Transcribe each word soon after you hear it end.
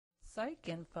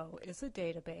PsycINFO is a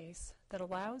database that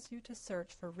allows you to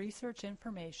search for research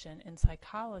information in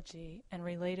psychology and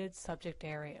related subject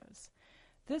areas.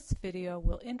 This video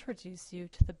will introduce you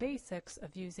to the basics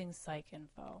of using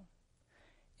PsycINFO.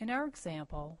 In our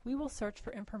example, we will search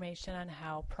for information on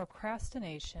how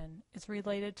procrastination is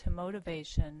related to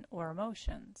motivation or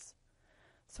emotions.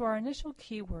 So our initial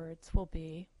keywords will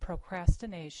be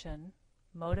procrastination,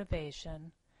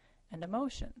 motivation, and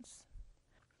emotions.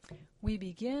 We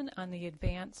begin on the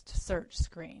advanced search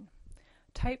screen.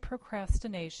 Type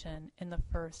procrastination in the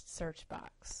first search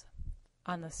box.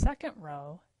 On the second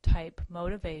row, type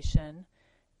motivation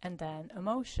and then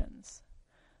emotions.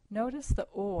 Notice the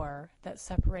 "or" that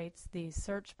separates these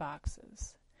search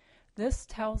boxes. This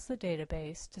tells the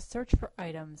database to search for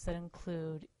items that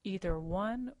include either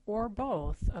one or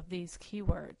both of these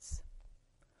keywords.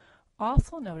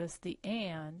 Also notice the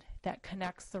 "and" that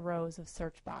connects the rows of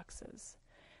search boxes.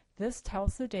 This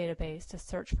tells the database to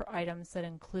search for items that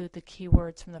include the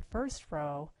keywords from the first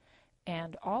row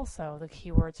and also the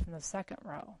keywords from the second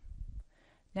row.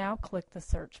 Now click the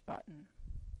search button.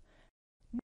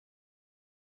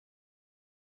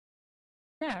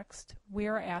 Next, we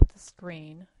are at the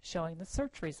screen showing the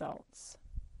search results.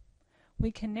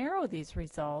 We can narrow these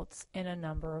results in a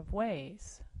number of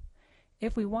ways.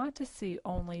 If we want to see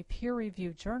only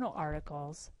peer-reviewed journal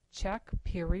articles, check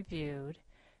peer-reviewed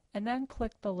and then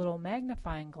click the little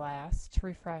magnifying glass to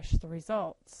refresh the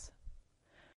results.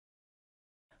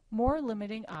 More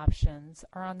limiting options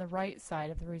are on the right side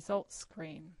of the results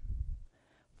screen.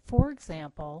 For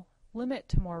example, limit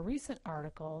to more recent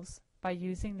articles by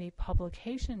using the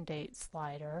publication date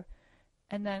slider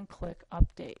and then click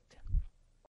Update.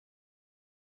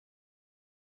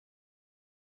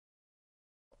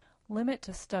 Limit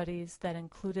to studies that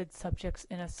included subjects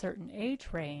in a certain age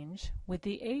range with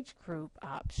the age group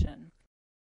option.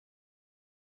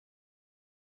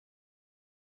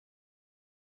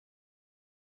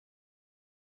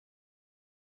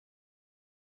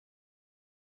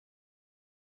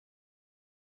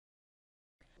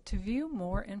 To view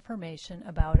more information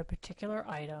about a particular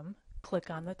item, click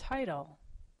on the title.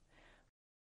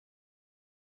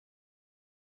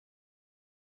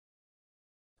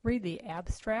 Read the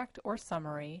abstract or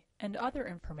summary and other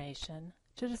information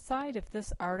to decide if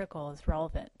this article is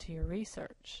relevant to your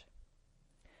research.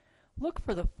 Look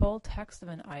for the full text of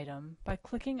an item by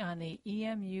clicking on the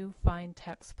EMU Find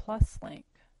Text Plus link.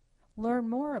 Learn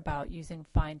more about using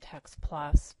Find Text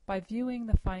Plus by viewing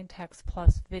the Find Text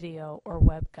Plus video or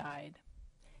web guide.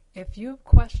 If you have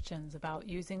questions about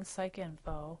using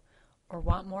PsycINFO or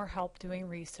want more help doing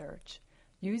research,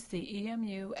 use the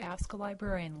EMU Ask a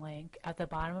Librarian link at the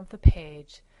bottom of the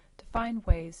page to find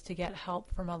ways to get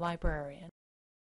help from a librarian.